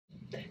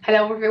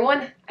Hello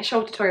everyone, a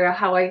short tutorial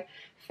how I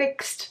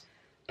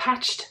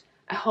patched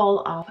a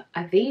haul of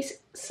these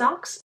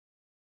socks.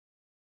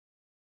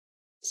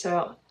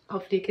 So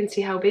hopefully you can see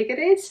how big it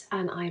is,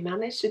 and I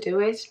managed to do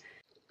it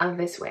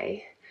this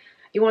way.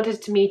 You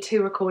wanted me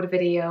to record a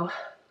video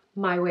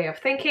my way of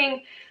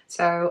thinking,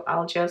 so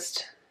I'll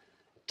just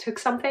took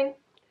something,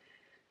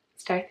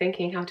 start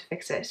thinking how to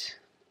fix it,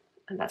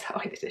 and that's how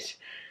I did it.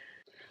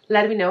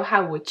 Let me know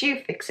how would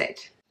you fix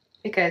it,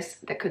 because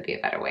there could be a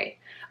better way.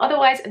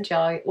 Otherwise,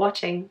 enjoy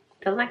watching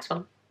till the next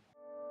one.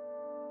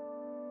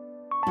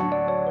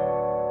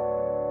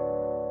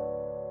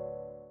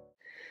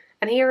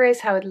 And here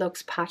is how it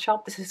looks patch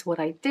up. This is what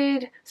I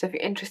did. So if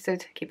you're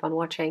interested, keep on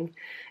watching.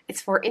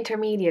 It's for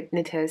intermediate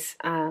knitters.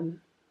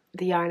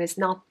 The yarn is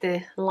not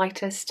the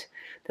lightest.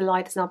 The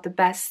light is not the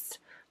best,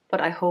 but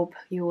I hope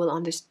you will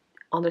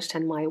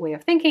understand my way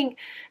of thinking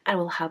and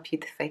will help you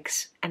to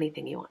fix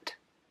anything you want.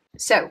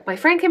 So my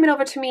friend came in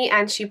over to me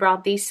and she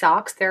brought these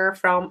socks. They're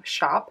from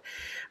Shop.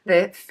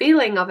 The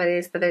feeling of it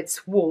is that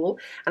it's wool,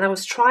 and I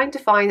was trying to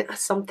find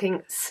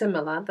something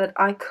similar that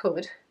I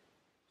could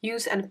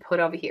use and put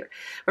over here.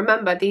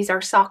 Remember, these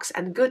are socks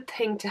and good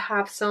thing to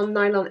have some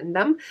nylon in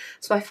them.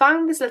 So I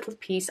found this little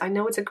piece. I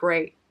know it's a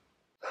grey.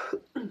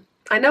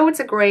 I know it's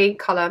a grey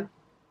colour.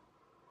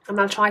 I'm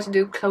going to try to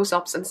do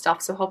close-ups and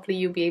stuff, so hopefully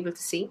you'll be able to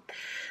see.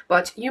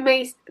 But you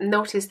may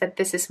notice that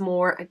this is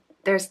more,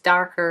 there's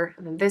darker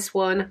than this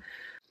one.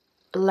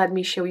 Let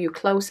me show you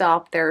close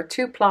up. There are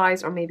 2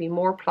 plies or maybe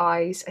more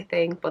plies, I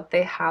think, but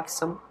they have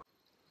some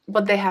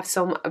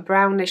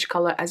brownish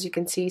color, as you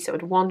can see, so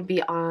it won't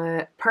be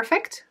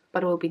perfect,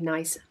 but it will be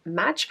nice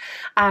match.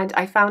 And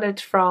I found it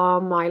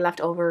from my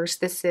leftovers.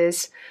 This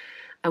is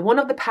one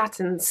of the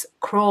patterns,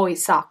 Croy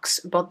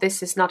socks, but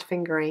this is not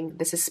fingering.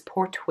 This is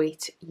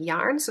portweight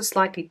yarn, so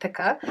slightly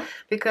thicker,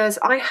 because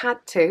I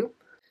had to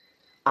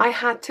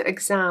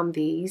examine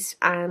these,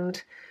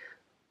 and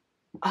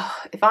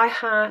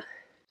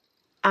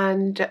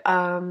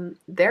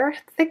they're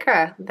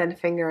thicker than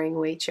fingering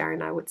weight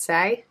yarn, I would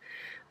say.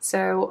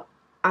 So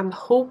I'm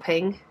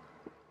hoping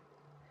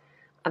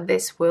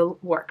this will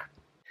work.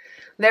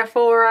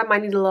 Therefore, my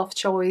needle of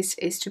choice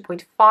is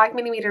 2.5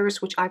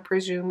 millimeters, which I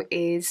presume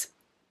is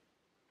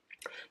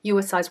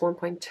US size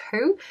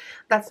 1.2.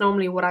 That's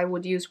normally what I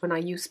would use when I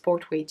use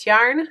sport weight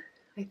yarn,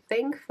 I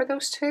think, for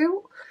those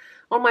two.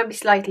 Or might be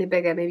slightly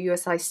bigger, maybe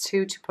US size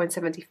 2,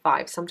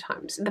 2.75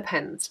 sometimes. It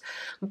depends.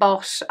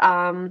 But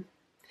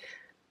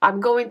I'm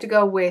going to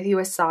go with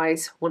US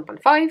size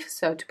 1.5,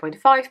 so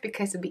 2.5,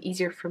 because it'll be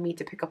easier for me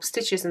to pick up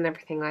stitches and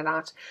everything like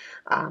that.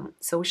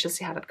 So we shall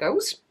see how that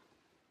goes.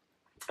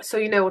 So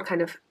you know what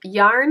kind of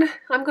yarn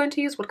I'm going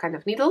to use, what kind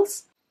of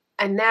needles.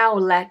 And now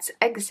let's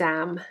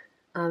examine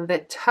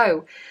the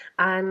toe.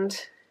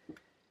 And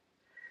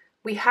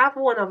we have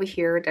one over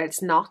here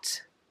that's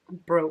not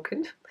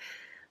broken.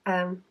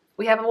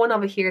 We have one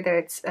over here that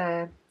it's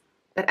that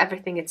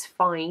everything is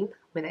fine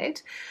with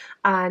it,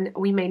 and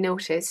we may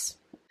notice.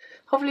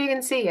 Hopefully you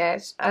can see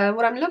it.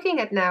 What I'm looking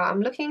at now,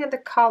 I'm looking at the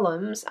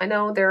columns. I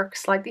know they're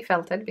slightly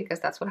felted because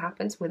that's what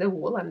happens with the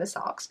wool and the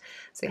socks.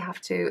 So you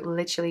have to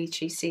literally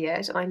see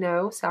it. And I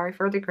know, sorry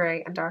for the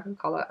grey and darker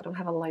colour, I don't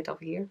have a light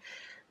over here.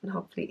 And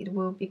hopefully it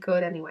will be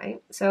good anyway.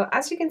 So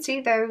as you can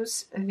see,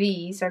 those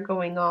V's are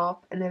going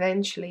up and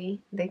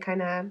eventually they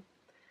kind of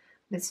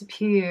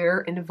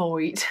disappear in the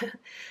void.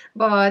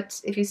 But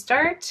if you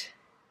start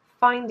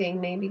finding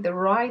maybe the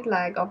right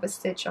leg of a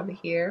stitch over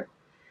here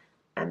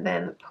and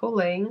then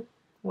pulling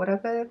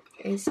whatever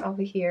is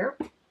over here,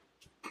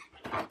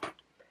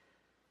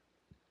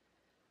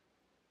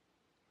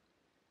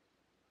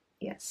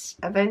 yes,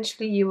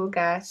 eventually you will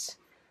get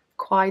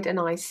quite a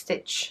nice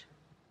stitch.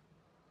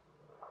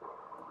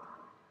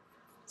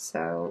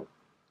 So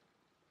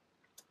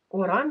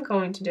what I'm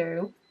going to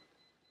do,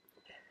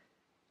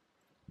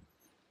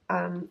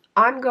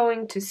 I'm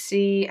going to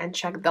see and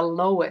check the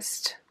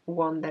lowest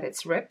one that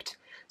it's ripped.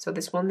 So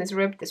this one is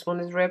ripped,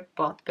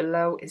 but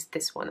below is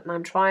this one. And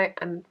I'm trying,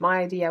 and my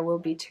idea will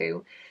be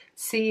to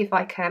see if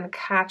I can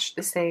catch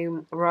the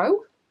same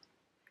row,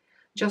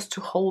 just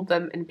to hold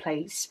them in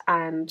place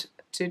and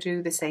to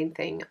do the same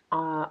thing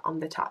on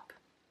the top.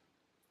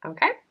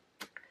 Okay?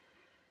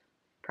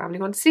 Probably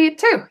want to see it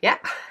too, yeah.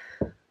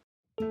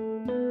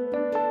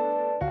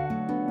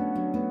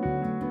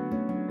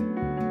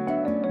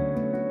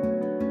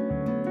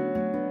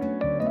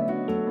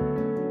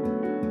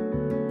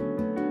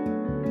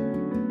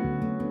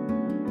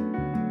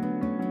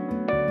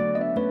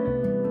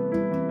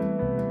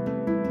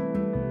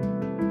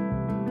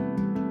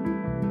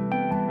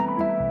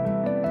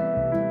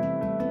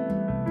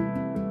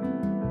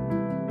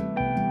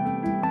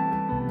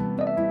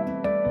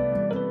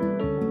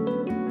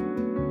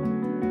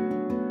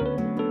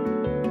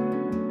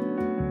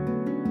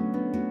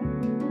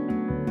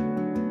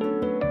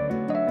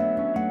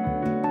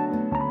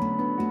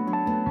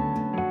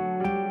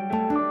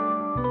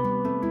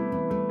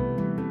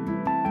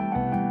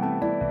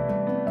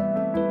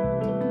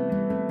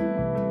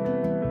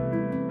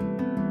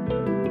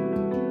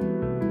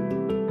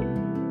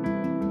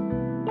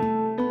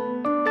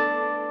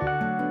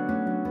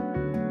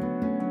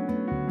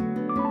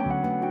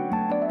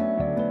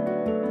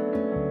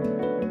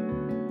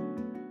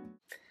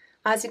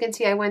 As you can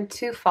see, I went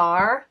too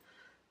far.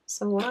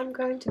 So what I'm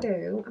going to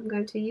do, I'm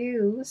going to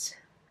use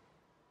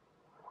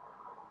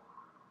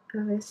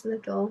this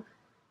little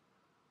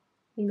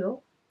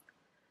needle,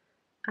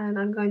 and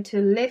I'm going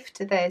to lift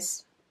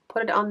this,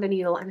 put it on the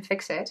needle and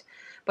fix it.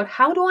 But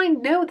how do I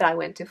know that I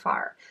went too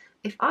far?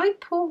 If I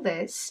pull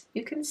this,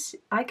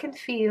 I can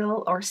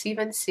feel or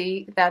even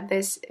see that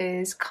this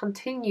is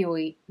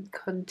continuity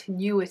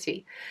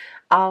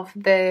of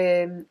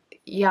the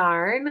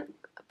yarn,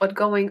 but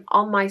going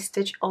on my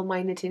stitch on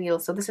my knitting needle.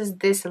 So this is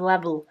this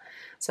level.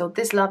 So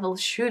this level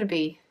should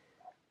be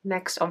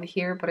next over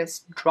here, but it's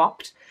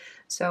dropped.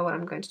 So what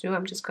I'm going to do,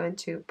 I'm just going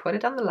to put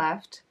it on the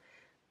left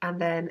and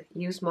then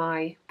use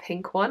my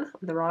pink one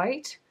on the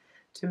right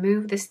to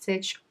move the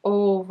stitch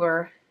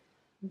over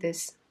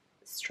this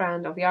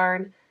strand of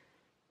yarn,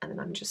 and then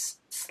I'm just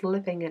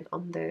slipping it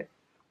on the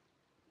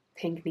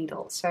pink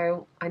needle,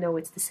 so I know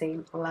it's the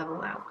same level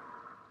now.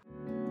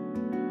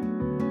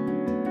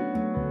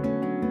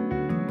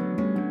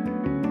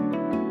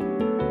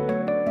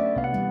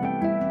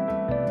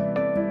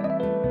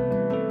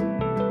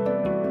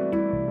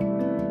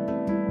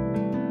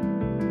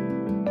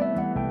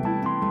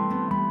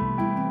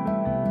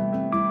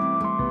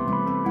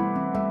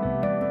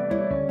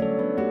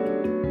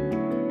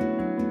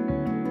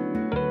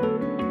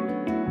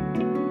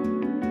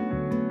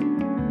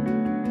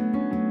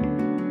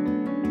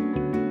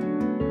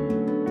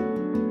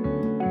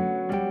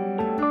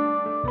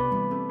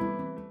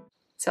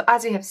 So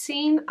as you have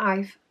seen,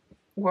 I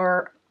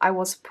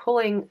was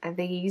pulling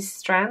these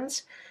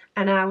strands,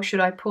 and now should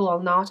I pull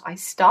or not, I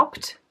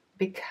stopped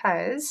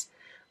because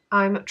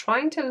I'm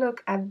trying to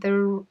look at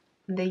the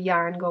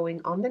yarn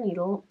going on the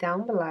needle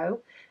down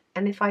below,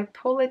 and if I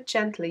pull it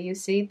gently, you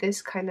see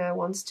this kind of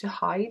wants to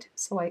hide,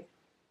 so I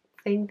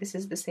think this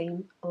is the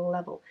same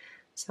level.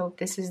 So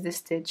this is the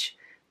stitch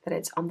that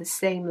it's on the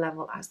same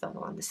level as the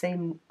other one, the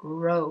same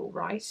row,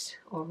 right,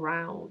 or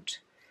round.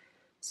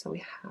 So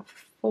we have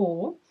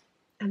 4.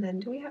 And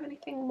then do we have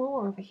anything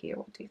more over here?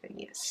 What do you think?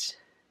 Yes.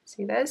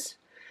 See this?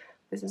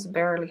 This is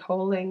barely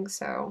holding,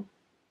 so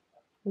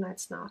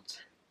let's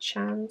not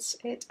chance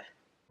it.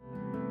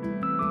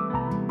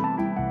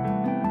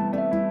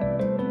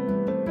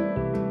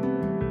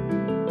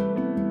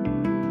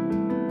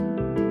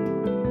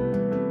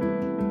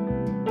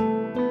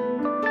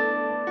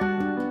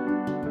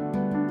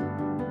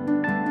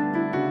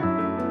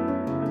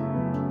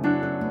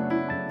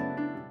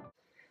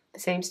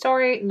 Same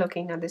story,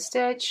 looking at the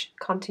stitch,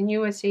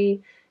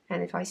 continuity,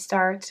 and if I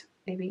start,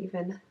 maybe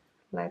even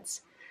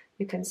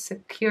you can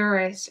secure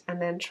it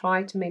and then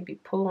try to maybe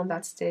pull on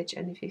that stitch,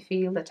 and if you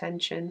feel the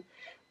tension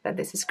that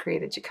this is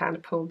created, you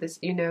can't pull this,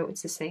 you know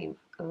it's the same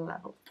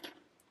level.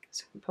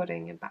 So I'm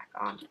putting it back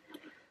on.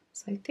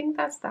 So I think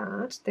that's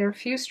that. There are a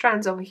few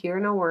strands over here,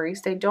 no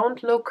worries. They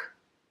don't look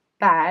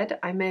bad.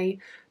 I may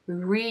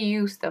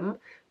reuse them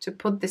to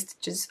put the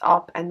stitches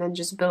up and then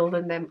just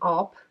building them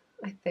up,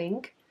 I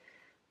think.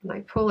 When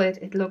I pull it,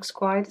 it looks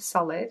quite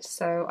solid,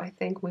 so I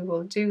think we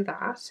will do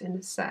that in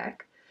a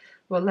sec.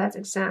 Well, let's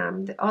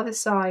examine the other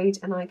side,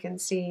 and I can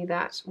see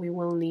that we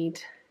will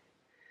need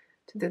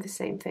to do the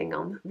same thing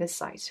on this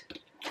side.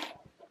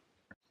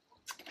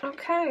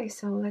 Okay,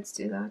 so let's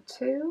do that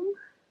too.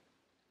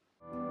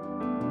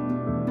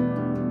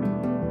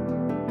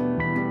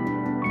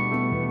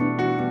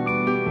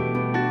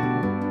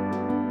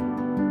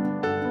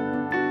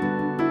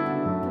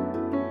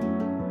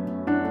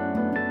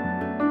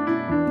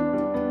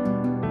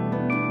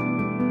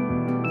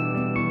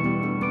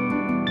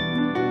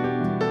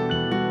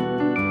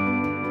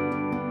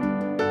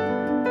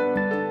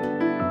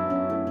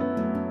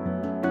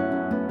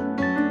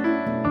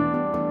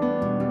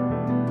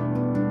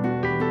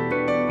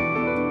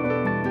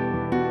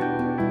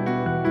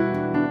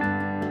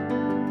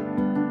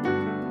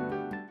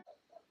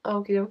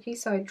 Okie dokie,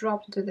 so I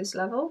dropped it to this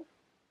level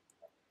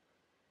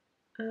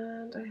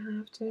and I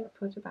have to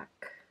put it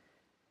back.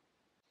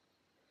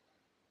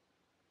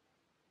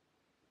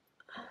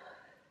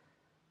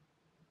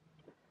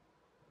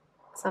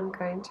 So I'm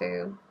going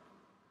to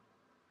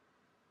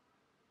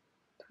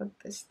put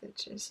the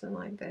stitches in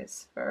like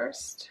this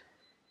first,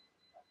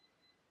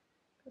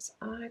 because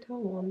I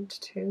don't want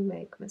to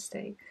make a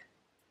mistake.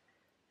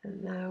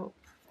 And now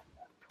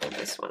pull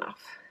this one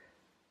off.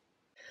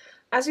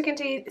 As you can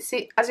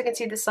see,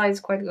 the size is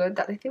quite good.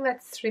 I think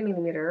that's 3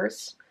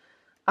 millimeters.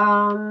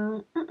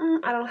 I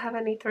don't have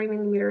any 3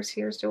 millimeters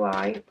here, do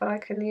I? But I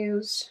can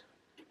use.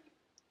 I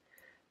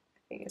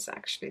think it's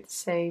actually the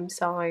same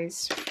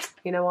size.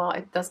 You know what?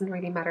 It doesn't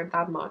really matter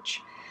that much.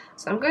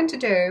 So I'm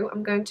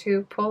going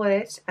to pull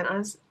it, and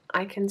as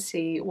I can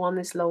see, one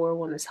is lower,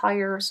 one is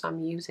higher. So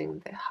I'm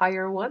using the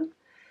higher one,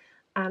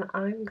 and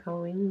I'm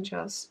going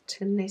just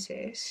to knit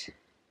it.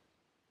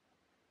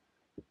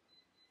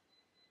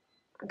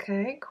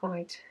 Okay,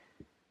 quite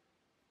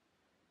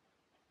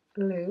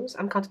loose.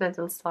 I'm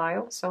continental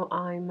style, so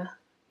I'm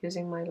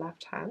using my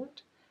left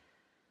hand,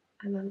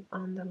 and then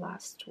on the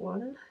last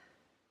one,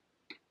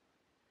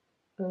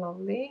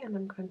 lovely, and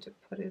I'm going to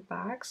put it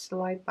back,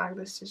 slide back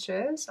the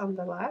stitches on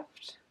the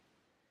left,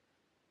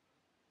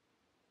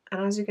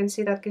 And as you can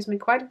see, that gives me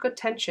quite a good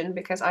tension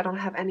because I don't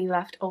have any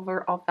left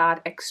over of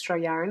that extra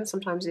yarn.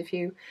 Sometimes if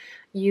you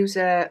use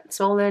a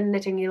smaller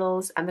knitting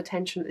needles and the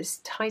tension is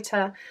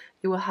tighter,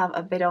 you will have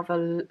a bit of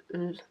a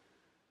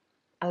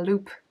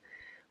loop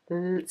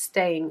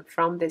staying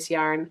from this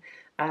yarn.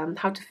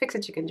 How to fix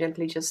it, you can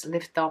gently just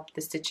lift up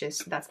the stitches.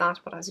 That's that,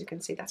 but as you can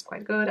see, that's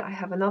quite good. I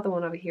have another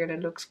one over here that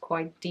looks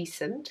quite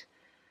decent.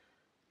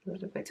 A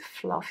little bit of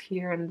fluff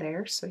here and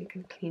there, so you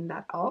can clean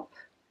that up.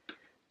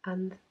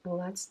 And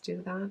let's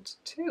do that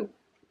too.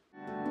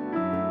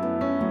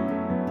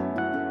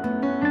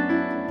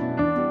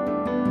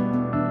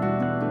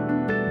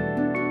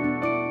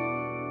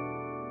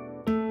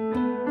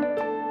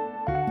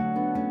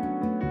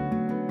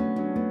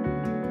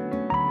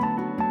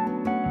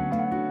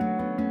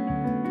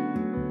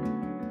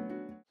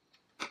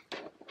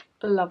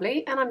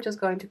 Lovely, and I'm just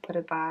going to put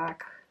it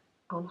back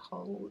on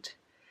hold.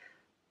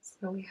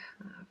 So we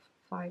have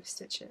 5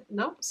 stitches,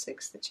 no,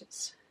 6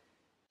 stitches.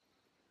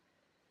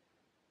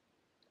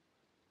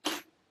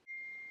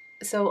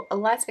 So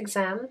let's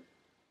examine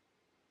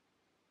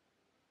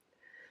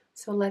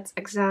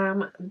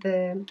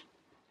the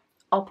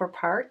upper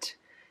part.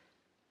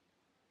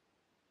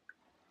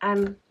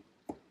 And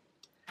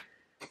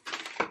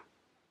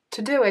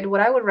to do it,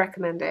 what I would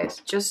recommend is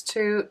just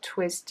to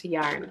twist the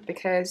yarn,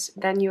 because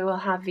then you will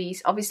have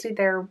these, obviously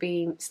they're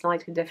being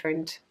slightly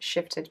different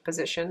shifted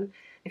position.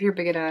 If you're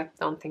beginner,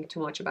 don't think too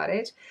much about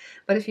it.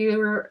 But if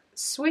you're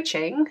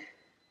switching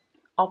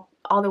up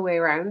all the way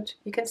around,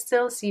 you can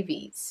still see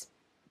V's.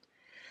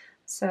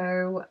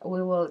 So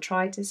we will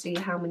try to see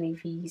how many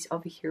V's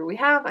over here we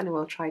have, and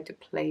we'll try to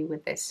play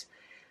with this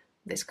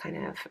kind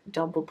of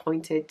double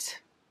pointed,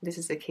 this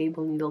is a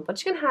cable needle,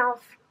 but you can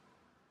have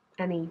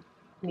any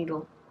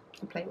needle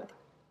to play with.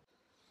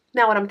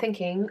 Now what I'm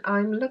thinking,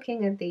 I'm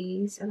looking at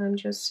these and I'm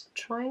just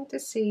trying to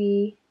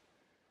see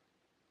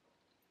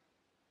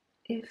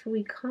if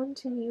we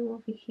continue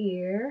over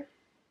here.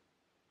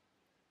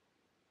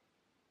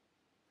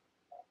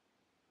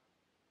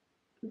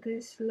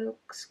 This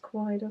looks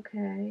quite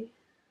okay.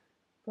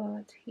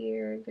 But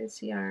here,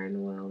 this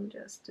yarn will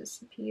just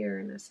disappear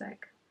in a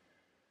sec.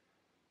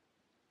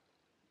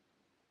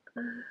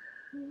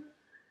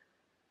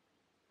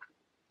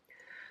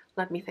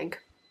 Let me think.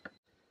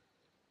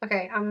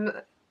 Okay, I'm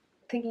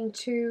thinking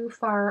too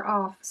far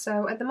off.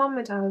 So at the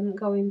moment, I'm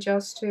going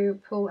just to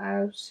pull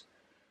out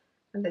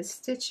the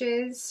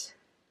stitches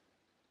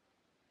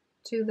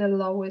to the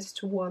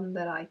lowest one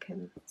that I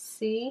can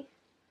see.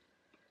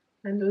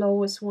 And the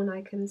lowest one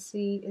I can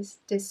see is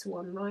this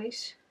one,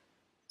 right?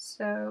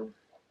 So,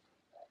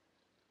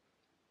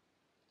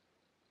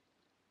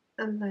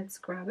 and let's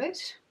grab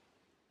it.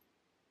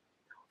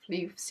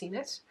 Hopefully you've seen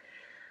it.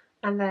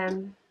 And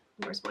then,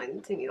 where's my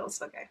knitting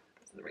needles? Okay,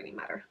 doesn't really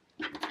matter.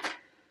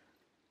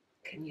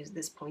 Can use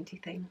this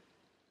pointy thing.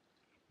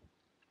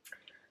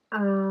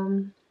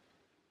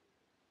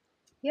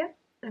 Yeah,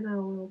 and I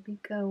will be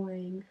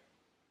going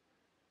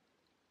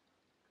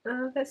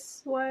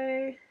this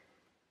way.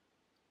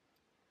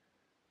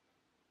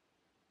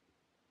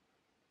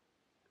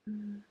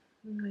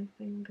 I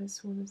think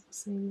this one is the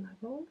same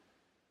level.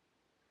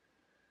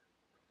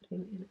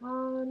 Putting it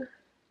on.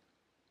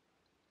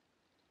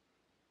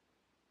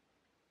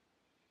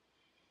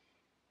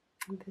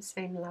 The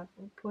same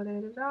level,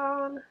 putting it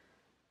on.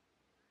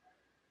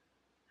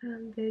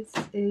 And this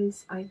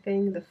is, I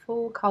think, the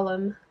full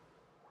column.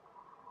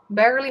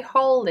 Barely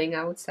holding,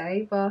 I would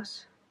say,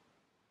 but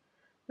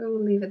we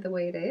will leave it the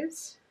way it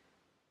is.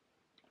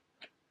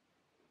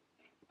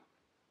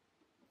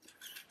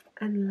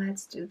 And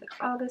let's do the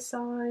other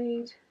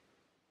side.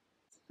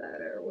 It's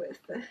better with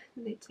the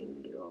knitting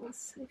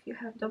needles. If you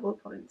have double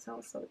points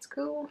also, it's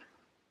cool.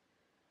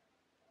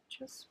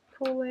 Just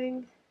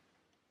pulling,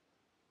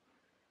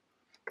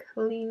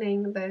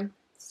 cleaning the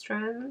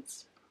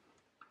strands.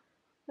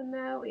 And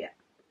now, yeah,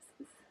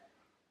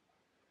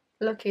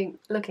 looking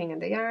at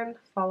the yarn,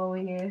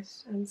 following it,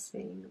 and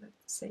seeing the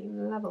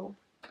same level.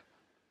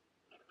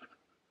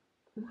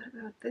 What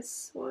about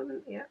this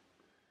one? Yeah,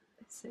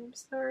 the same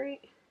story.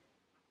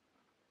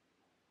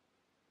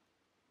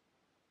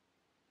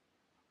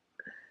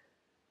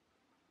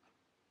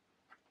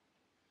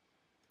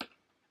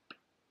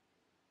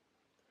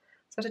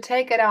 So to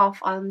take it off,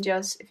 I'm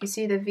just, if you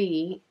see the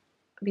V,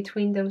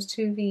 between those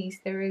two V's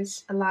there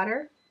is a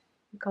ladder,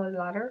 we call it a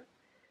ladder,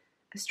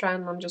 a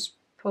strand. I'm just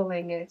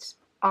pulling it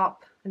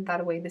up, and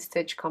that way the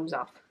stitch comes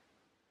off.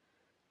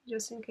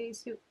 Just in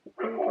case you're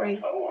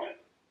wondering.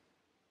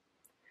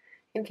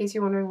 In case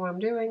you're wondering what I'm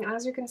doing,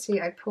 as you can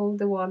see, I pulled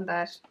the one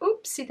that,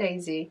 oopsie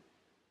daisy,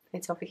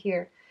 it's over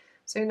here.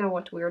 So you know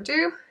what we'll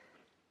do.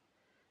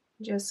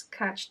 Just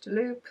catch the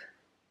loop,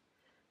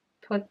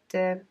 put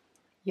the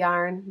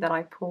yarn that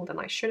I pulled and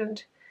I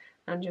shouldn't,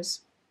 and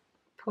just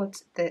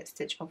put the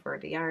stitch over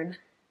the yarn.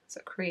 So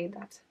create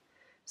that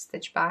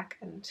stitch back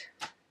and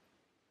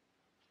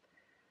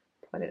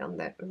put it on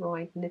the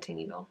right knitting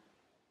needle.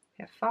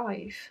 We have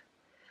 5.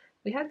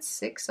 We had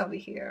 6 over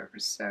here,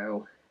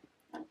 so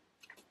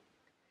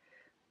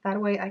That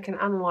way I can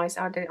analyze,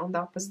 are they on the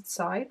opposite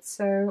side?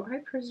 So I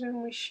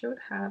presume we should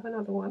have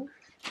another one.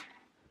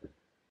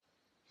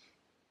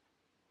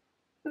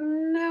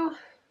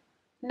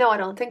 No, I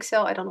don't think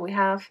so. I don't know we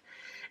have.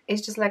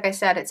 It's just like I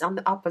said, it's on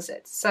the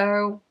opposite.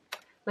 So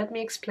let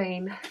me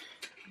explain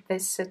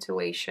this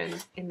situation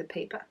in the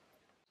paper.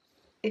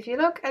 If you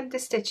look at the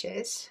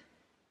stitches,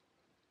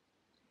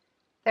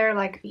 they're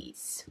like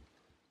these.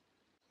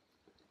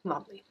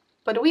 Lovely.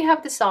 But we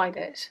have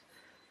decided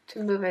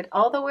to move it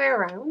all the way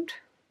around.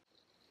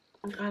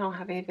 I don't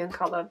have avian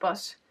color,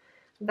 but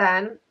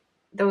then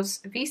those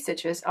V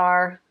stitches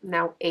are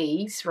now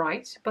A's,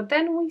 right? But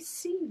then we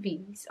see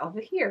V's over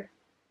here.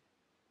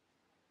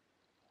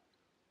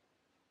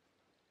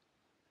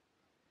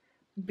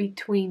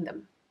 Between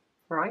them,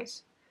 right?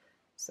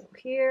 So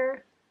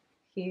here,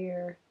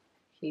 here,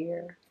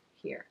 here,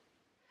 here.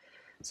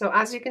 So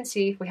as you can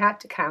see, if we had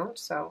to count,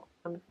 so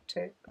 1,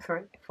 2,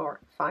 3, 4,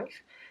 5,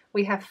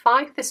 we have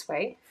 5 this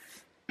way,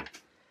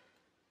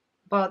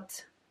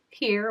 but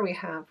here we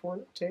have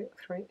 1, 2,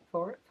 3,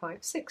 4, 5,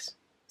 6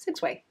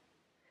 way.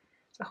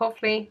 So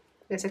hopefully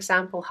this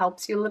example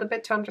helps you a little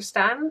bit to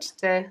understand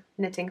the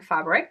knitting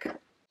fabric,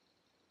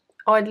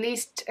 or at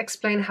least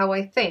explain how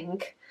I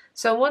think.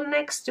 So what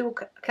next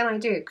can I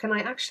do? Can I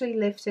actually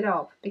lift it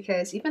up?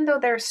 Because even though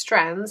they're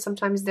strands,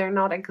 sometimes they're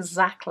not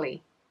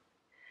exactly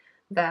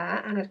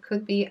there, and it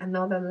could be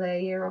another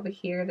layer over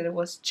here that it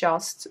was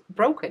just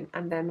broken,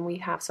 and then we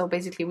have, so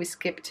basically we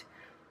skipped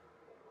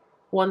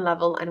one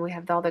level and we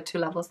have the other 2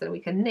 levels that we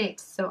can knit.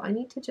 So I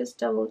need to just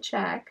double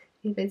check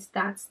if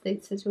that's the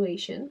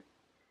situation.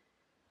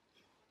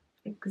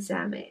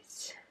 Examine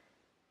it.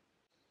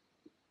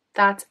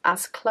 That's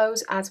as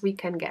close as we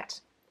can get.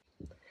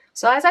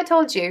 So as I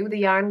told you, the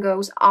yarn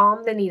goes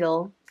on the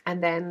needle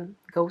and then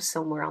goes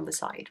somewhere on the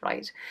side,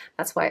 right?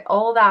 That's why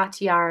all that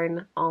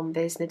yarn on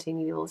these knitting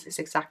needles is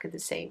exactly the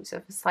same. So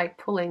if it's like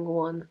pulling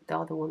one, the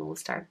other one will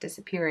start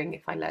disappearing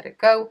if I let it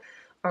go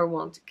or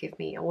won't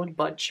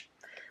budge.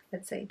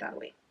 Let's say it that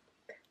way.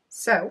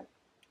 So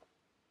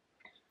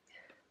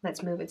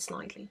let's move it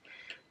slightly.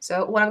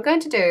 So what I'm going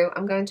to do,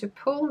 I'm going to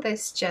pull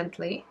this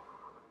gently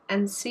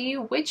and see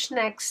which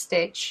next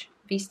stitch,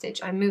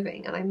 V-stitch, I'm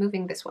moving, and I'm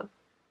moving this one.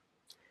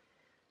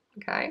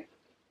 Okay,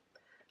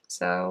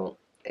 so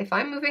if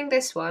I'm moving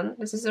this one,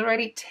 this is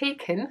already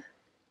taken,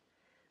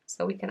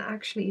 so we can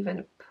actually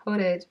even put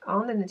it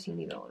on the knitting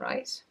needle,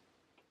 right?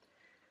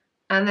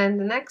 And then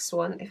the next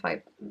one, if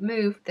I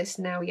move this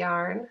now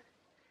yarn,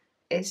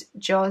 is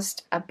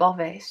just above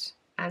it,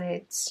 and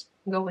it's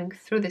going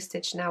through the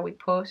stitch now we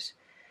put,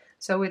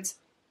 so it's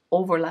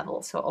over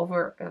level, so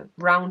over,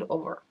 round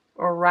over,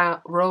 or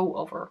row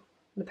over,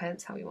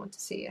 depends how you want to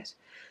see it.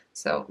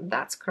 So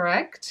that's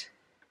correct.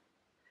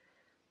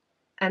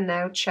 And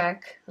now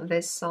check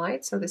this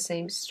side, so the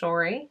same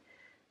story.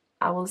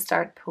 I will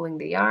start pulling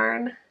the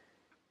yarn.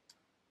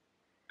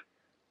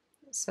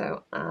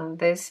 So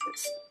this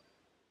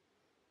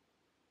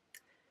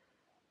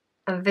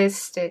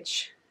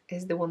stitch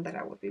is the one that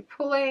I would be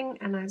pulling,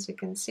 and as you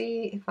can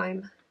see,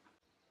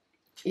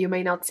 you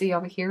may not see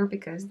over here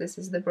because this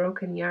is the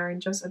broken yarn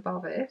just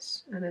above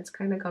it, and it's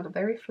kind of got a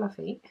very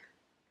fluffy.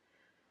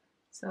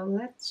 So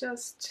let's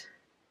just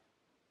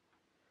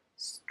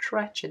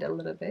stretch it a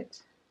little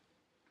bit.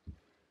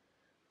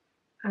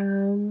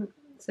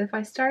 So if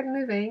I start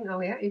moving,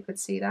 oh yeah, you could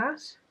see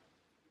that.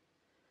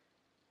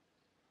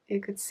 You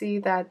could see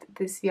that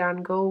this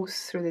yarn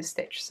goes through the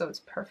stitch, so it's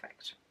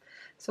perfect.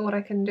 So what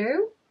I can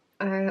do,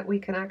 we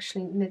can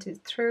actually knit it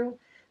through.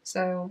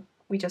 So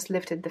we just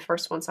lifted the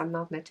first one, so I'm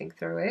not knitting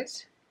through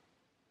it.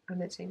 I'm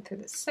knitting through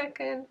the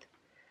second,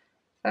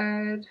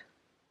 third,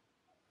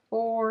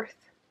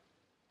 fourth,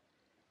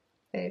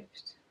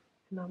 fifth,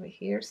 and over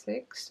here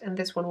sixth. And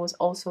this one was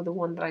also the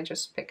one that I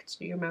just picked,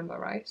 do you remember,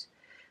 right?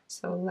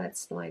 So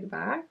let's slide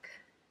back.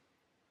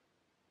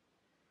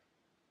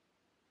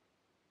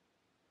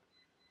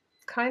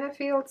 Kind of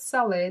feels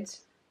solid,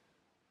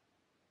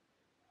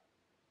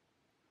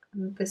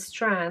 the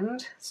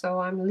strand, so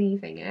I'm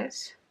leaving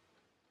it.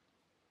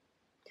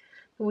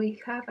 Do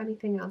we have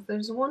anything else?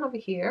 There's one over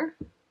here,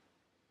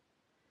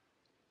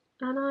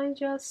 and I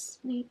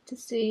just need to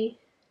see,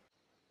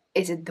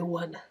 is it the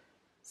one?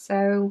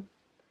 So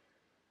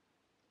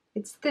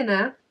it's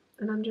thinner,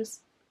 and I'm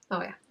just,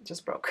 oh yeah, it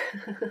just broke.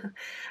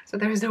 So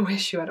there's no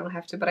issue, I don't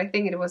have to, but I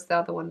think it was the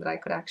other one that I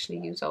could actually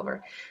use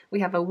over. We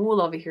have a wool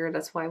over here,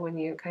 that's why when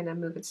you kind of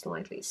move it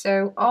slightly.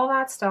 So all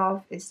that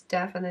stuff is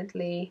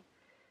definitely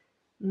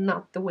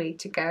not the way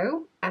to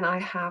go. And I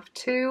have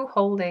 2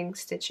 holding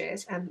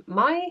stitches, and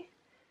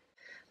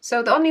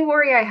so the only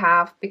worry I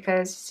have,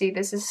 because see,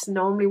 this is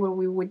normally what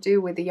we would do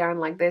with the yarn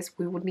like this,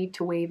 we would need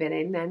to wave it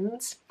in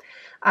ends.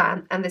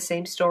 And the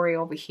same story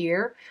over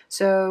here.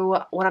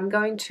 So what I'm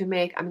going to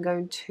make, I'm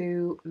going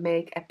to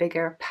make a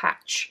bigger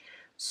patch.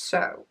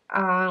 So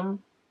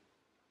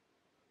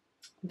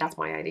that's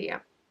my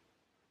idea.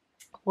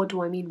 What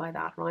do I mean by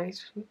that, right?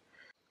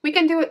 We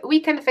can do it, we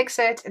can fix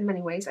it in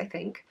many ways, I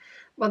think.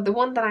 But the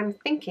one that I'm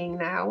thinking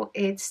now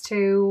is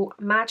to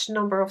match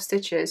number of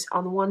stitches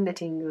on one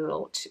knitting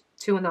needle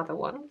to another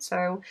one.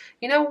 So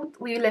you know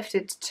we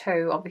lifted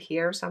 2 over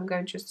here, so I'm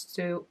going just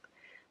to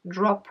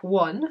drop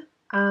 1,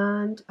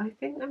 and I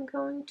think I'm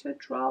going to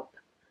drop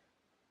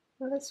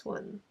this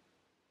one.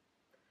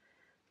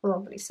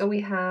 Lovely. So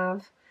we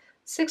have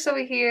 6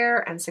 over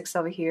here and 6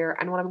 over here,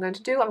 and what I'm going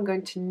to do, I'm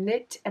going to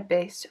knit a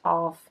bit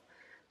of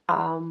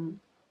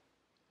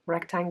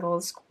rectangle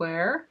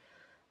square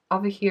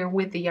over here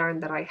with the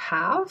yarn that I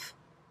have,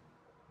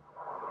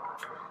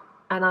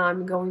 and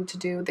I'm going to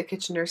do the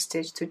Kitchener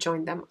stitch to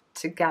join them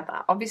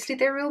together. Obviously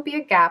there will be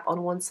a gap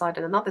on one side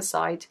and another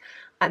side,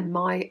 and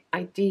my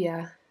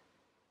idea,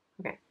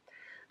 okay,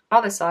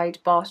 other side,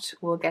 but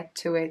we'll get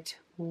to it.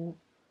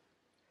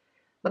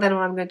 But then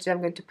what I'm going to do,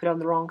 I'm going to put it on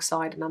the wrong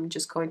side, and I'm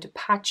just going to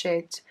patch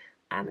it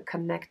and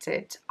connect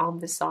it on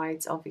the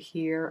sides over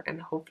here,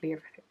 and hopefully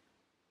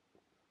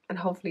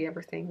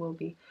everything will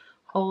be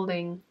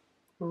holding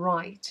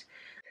right.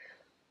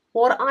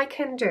 What I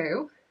can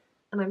do,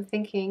 and I'm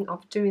thinking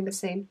of doing the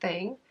same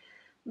thing,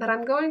 that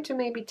I'm going to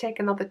maybe take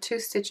another 2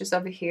 stitches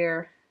over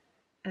here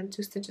and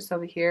 2 stitches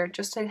over here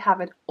just to have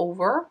it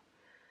over.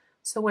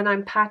 So when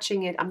I'm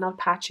patching it, I'm not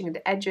patching at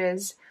the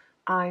edges,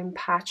 I'm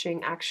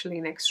patching actually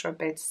an extra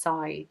bit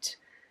side.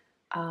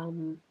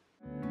 And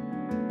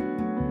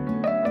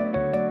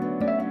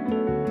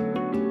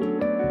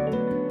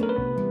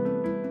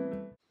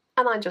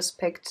I just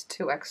picked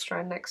 2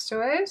 extra next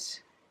to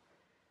it.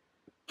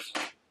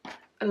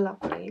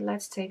 Lovely.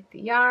 Let's take the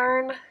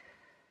yarn.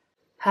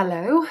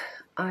 Hello,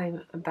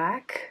 I'm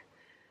back.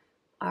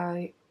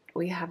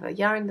 We have a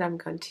yarn that I'm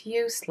going to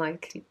use,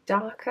 slightly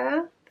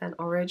darker than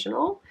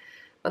original,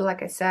 but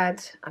like I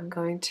said, I'm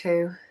going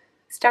to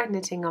start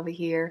knitting over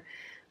here,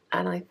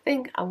 and I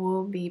think I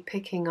will be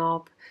picking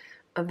up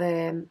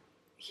the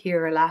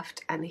here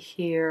left and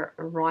here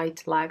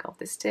right leg of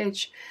the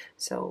stitch,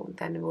 so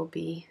then it will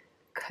be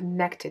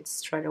connected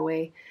straight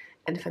away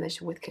and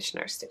finish with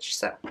Kitchener stitch.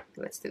 So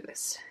let's do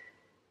this.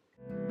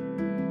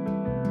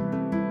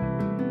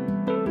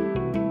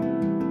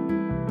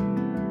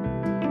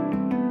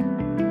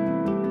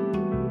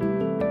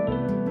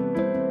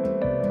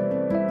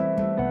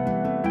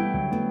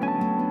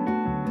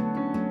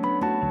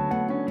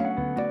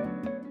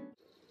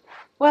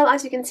 Well,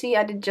 as you can see,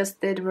 I just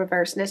did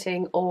reverse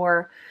knitting,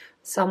 or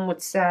some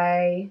would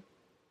say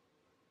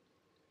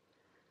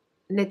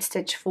knit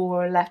stitch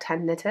for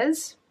left-hand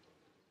knitters.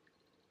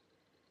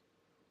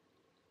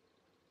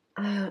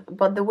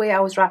 But the way I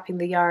was wrapping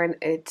the yarn,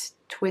 it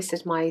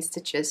twisted my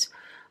stitches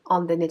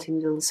on the knitting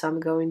needle, so I'm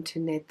going to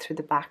knit through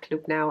the back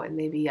loop now, and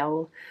maybe I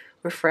will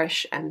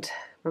refresh and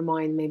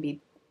remind, maybe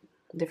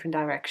different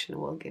direction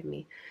will give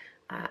me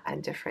a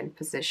different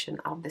position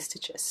of the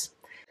stitches.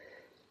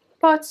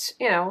 But,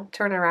 you know,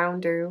 turn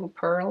around, do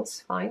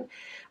purls, fine.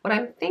 What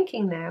I'm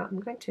thinking now, I'm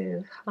going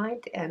to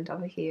hide the end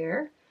over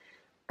here,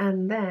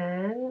 and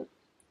then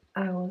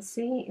I will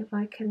see if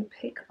I can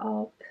pick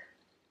up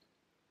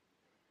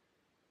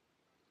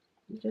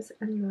just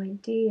an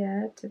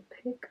idea to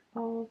pick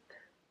up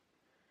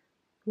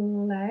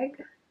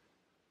leg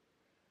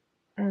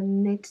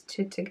and knit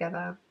 2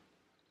 together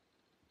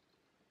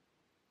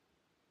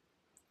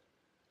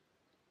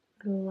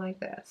like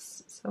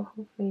this. So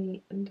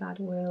hopefully that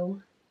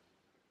will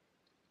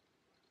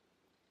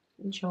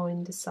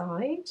join the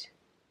side.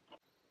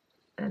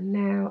 And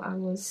now I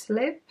will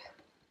slip,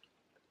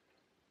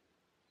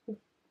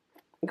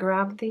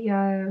 grab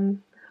the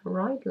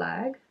right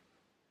leg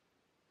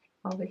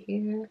over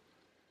here,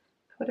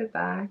 put it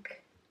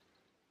back,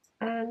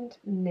 and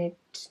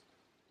knit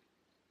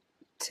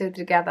 2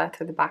 together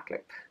through the back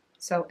loop.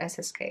 So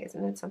SSK,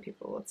 isn't it? Some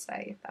people would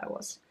say, if that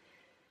was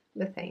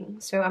the thing.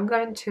 So I'm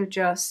going to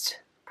just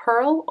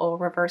purl or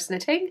reverse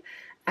knitting,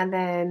 and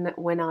then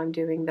when I'm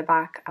doing the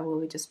back, I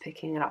will be just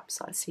picking it up.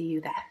 So I'll see you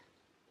there.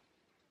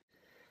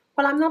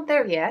 Well, I'm not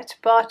there yet,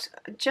 but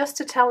just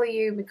to tell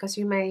you, because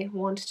you may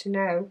want to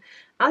know,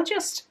 I'll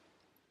just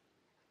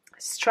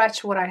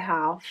stretch what I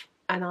have,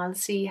 and I'll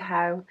see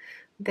how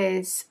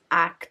this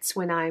acts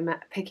when I'm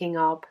picking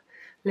up,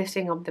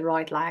 lifting up the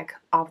right leg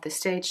of the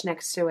stitch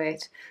next to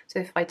it. So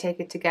if I take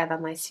it together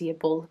and I see a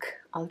bulk,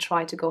 I'll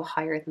try to go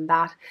higher than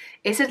that.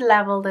 Is it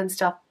leveled and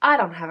stuff? I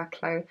don't have a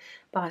clue,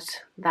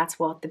 but that's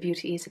what the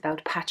beauty is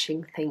about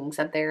patching things,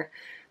 that they're,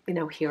 you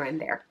know, here and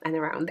there and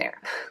around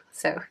there.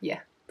 So yeah,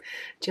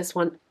 I just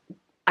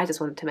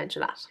wanted to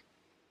mention that.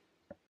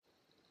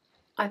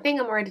 I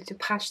think I'm ready to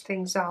patch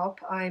things up.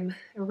 I'm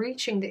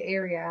reaching the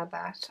area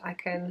that I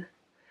can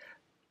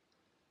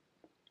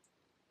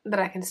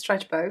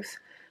stretch both,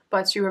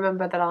 but you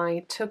remember that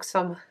I took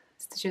some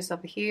stitches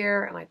over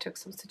here and I took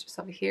some stitches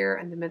over here,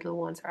 and the middle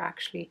ones are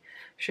actually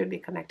should be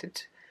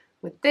connected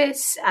with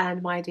this,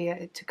 and my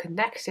idea to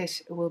connect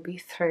it will be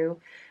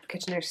through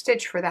Kitchener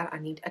stitch. For that I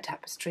need a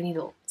tapestry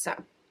needle.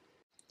 So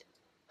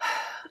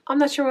I'm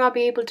not sure I'll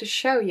be able to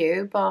show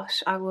you,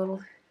 but I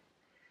will.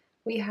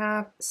 We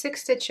have 6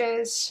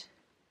 stitches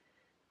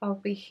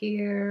over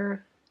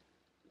here,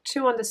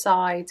 2 on the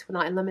sides. When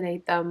I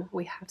eliminate them,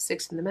 we have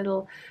 6 in the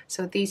middle.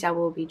 So these I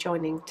will be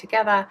joining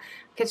together.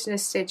 Kitchen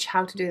stitch,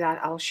 how to do that,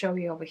 I'll show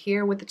you over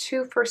here. With the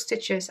 2 first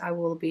stitches, I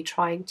will be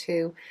trying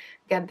to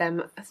get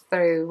them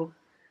through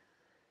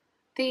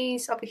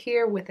these over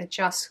here with it,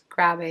 just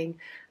grabbing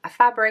a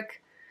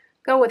fabric,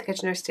 go with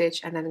Kitchener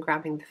stitch, and then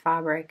grabbing the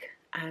fabric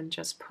and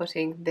just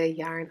putting the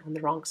yarn on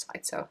the wrong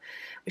side. So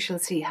we shall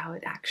see how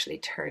it actually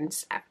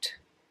turns out.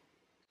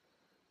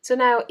 So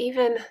now,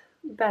 even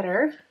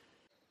better,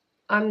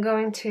 I'm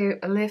going to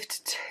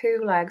lift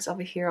 2 legs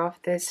over here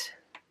off this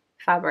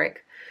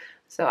fabric,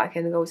 so I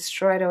can go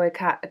straight away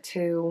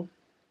to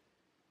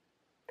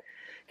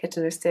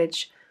Kitchener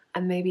stitch,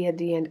 and maybe at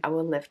the end I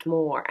will lift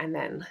more and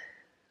then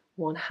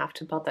won't have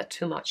to bother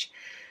too much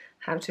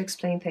how to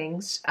explain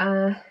things.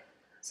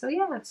 So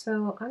yeah,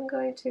 so I'm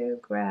going to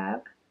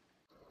grab,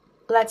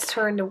 let's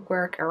turn the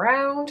work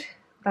around,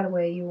 that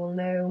way you will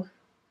know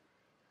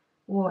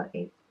what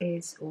it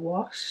is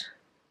what,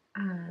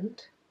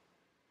 and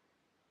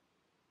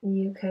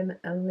you can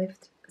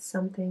lift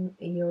something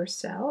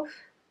yourself,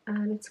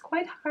 and it's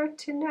quite hard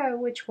to know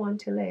which one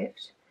to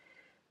lift,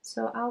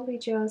 so I'll be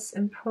just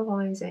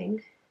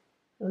improvising,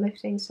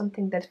 lifting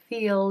something that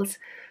feels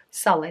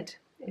solid,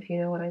 if you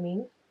know what I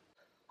mean.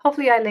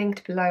 Hopefully I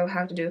linked below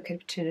how to do a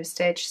Kitchener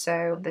stitch,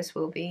 so this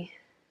will be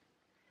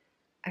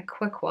a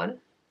quick one.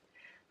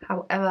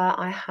 However,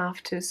 I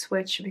have to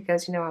switch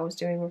because, you know, I was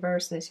doing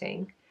reverse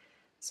knitting,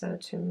 so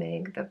to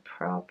make the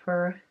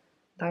proper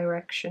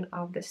direction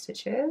of the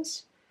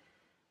stitches,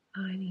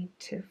 I need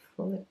to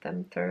flip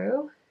them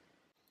through.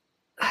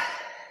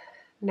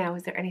 Now,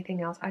 is there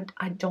anything else?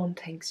 I don't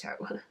think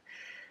so.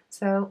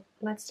 So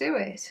let's do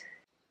it.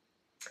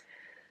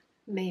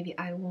 Maybe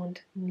I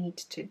won't need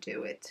to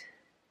do it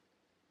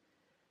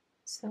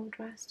so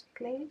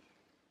drastically.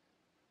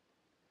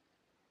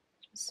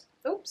 Just,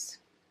 oops.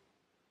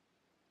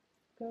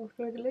 Go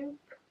through the loop,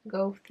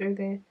 go through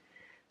the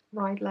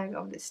right leg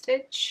of the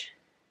stitch,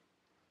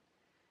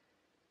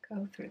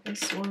 go through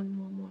this one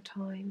more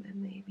time,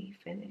 and maybe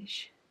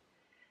finish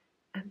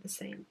at the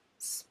same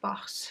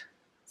spot.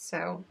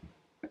 So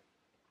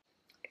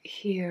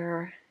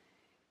here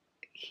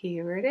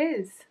it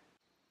is.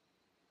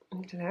 I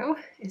don't know,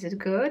 is it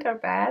good or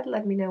bad?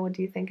 Let me know what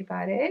you think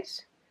about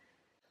it.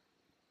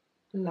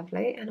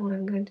 Lovely. And what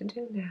I'm going to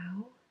do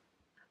now,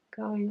 I'm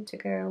going to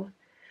go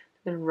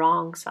to the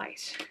wrong side.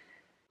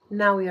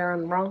 Now we are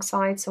on the wrong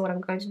side, so what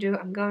I'm going to do,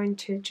 I'm going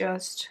to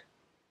just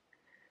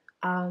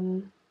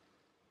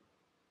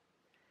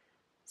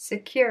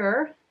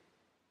secure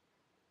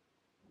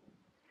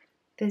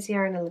this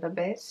yarn a little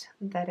bit,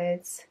 that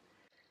it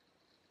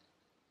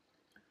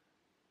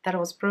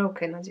was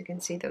broken, as you can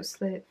see, those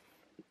slits,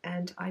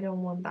 and I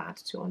don't want that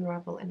to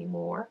unravel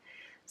anymore.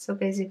 So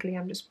basically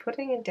I'm just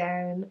putting it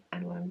down,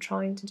 and what I'm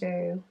trying to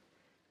do,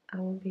 I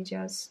will be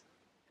just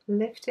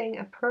lifting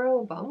a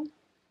purl bump,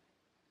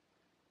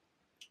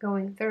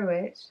 going through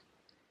it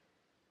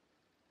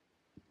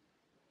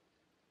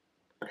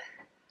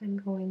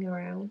and going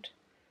around.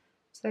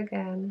 So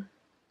again,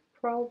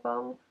 purl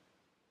bump,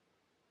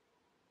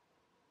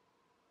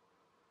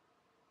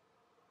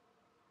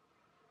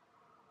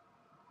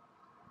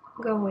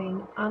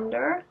 going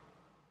under,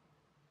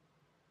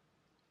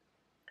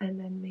 and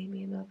then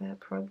maybe another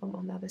purl bump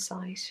on the other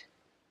side,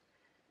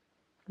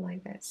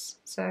 like this.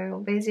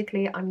 So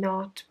basically I'm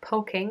not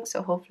poking,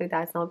 so hopefully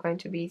that's not going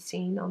to be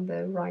seen on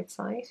the right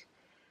side.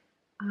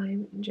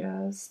 I'm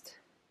just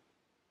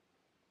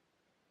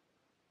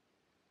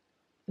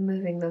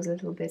moving those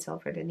little bits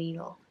over the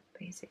needle,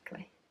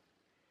 basically.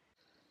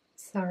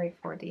 Sorry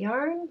for the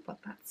yarn, but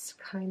that's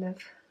kind of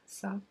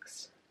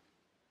sucks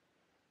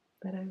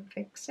that I'm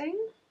fixing.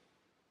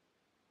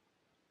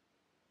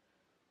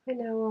 I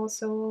know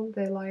also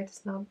the light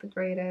is not the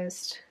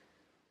greatest,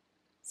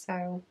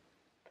 so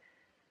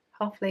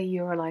hopefully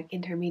you're like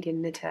intermediate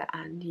knitter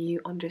and you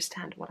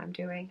understand what I'm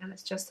doing, and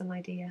it's just an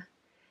idea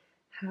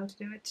how to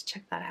do it.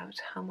 Check that out,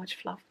 how much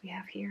fluff we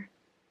have here.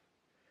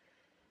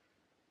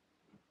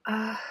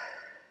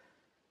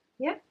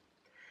 Yeah,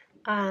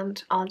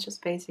 and I'll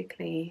just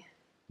basically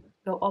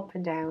go up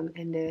and down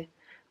in the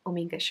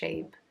omega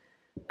shape,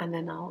 and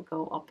then I'll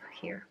go up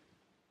here.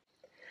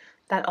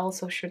 That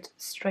also should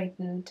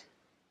straighten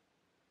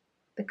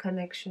the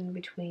connection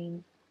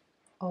between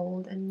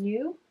old and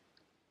new.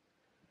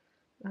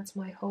 That's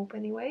my hope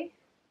anyway.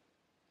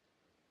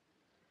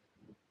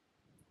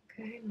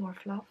 Okay, more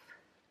fluff.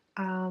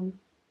 And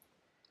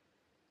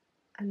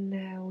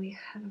now we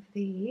have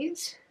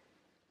these,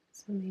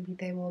 so maybe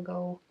they will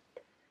go.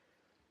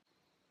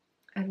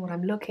 And what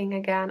I'm looking,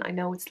 again, I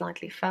know it's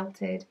slightly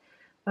felted,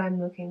 but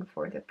I'm looking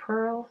for the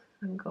purl.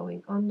 I'm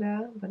going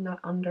under, but not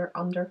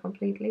under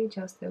completely,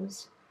 just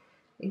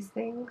these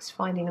things.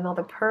 Finding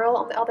another purl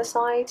on the other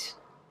side.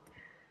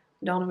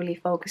 Don't really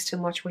focus too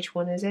much which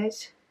one is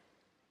it,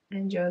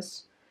 and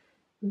just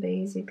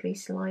basically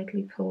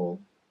slightly pull,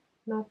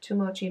 not too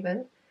much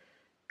even,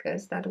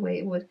 because that way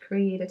it would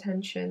create a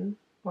tension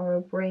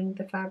or bring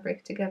the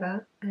fabric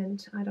together,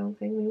 and I don't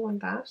think we want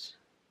that.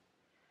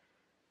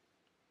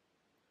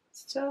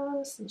 It's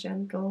just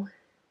gentle.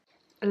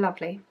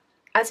 Lovely.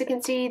 As you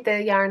can see,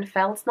 the yarn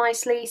felts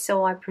nicely,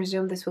 so I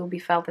presume this will be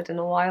felted in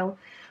a while.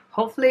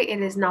 Hopefully it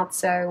is not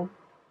so.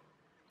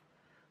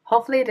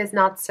 Hopefully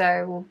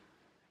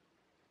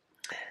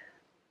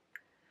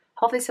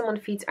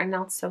someone's feet are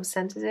not so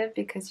sensitive,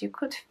 because you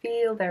could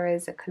feel there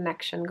is a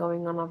connection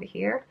going on over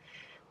here.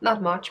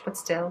 Not much, but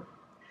still.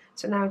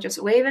 So now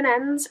just waving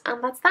ends,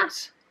 and that's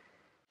that.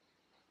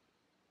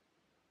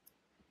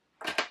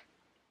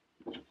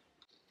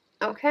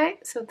 Okay,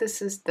 so this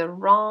is the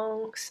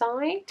wrong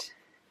side,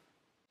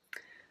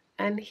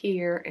 and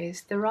here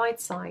is the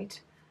right side.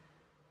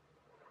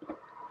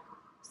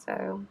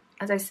 So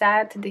as I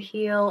said, the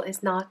heel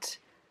is not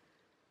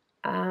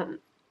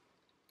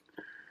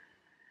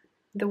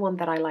the one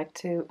that I like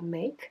to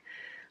make,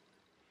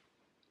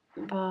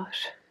 but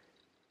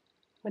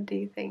what do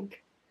you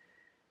think?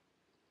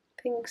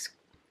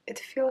 It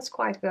feels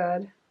quite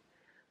good.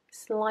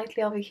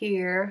 Slightly over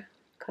here,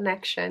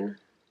 connection,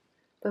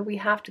 but we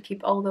have to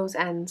keep all those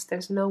ends.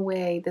 There's no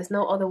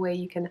other way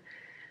you can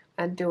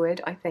do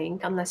it, I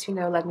think, unless you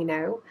know, let me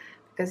know,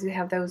 because we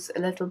have those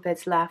little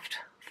bits left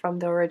from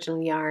the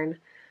original yarn,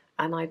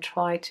 and I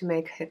tried to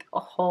make it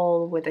a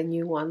whole with a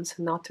new one,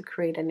 so not to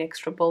create an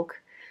extra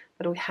bulk,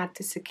 but we had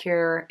to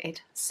secure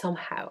it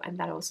somehow, and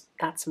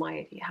that's my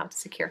idea, how to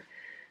secure.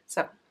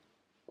 So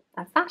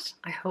that's that.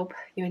 I hope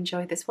you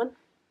enjoyed this one.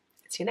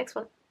 See you next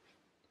one.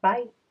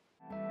 Bye.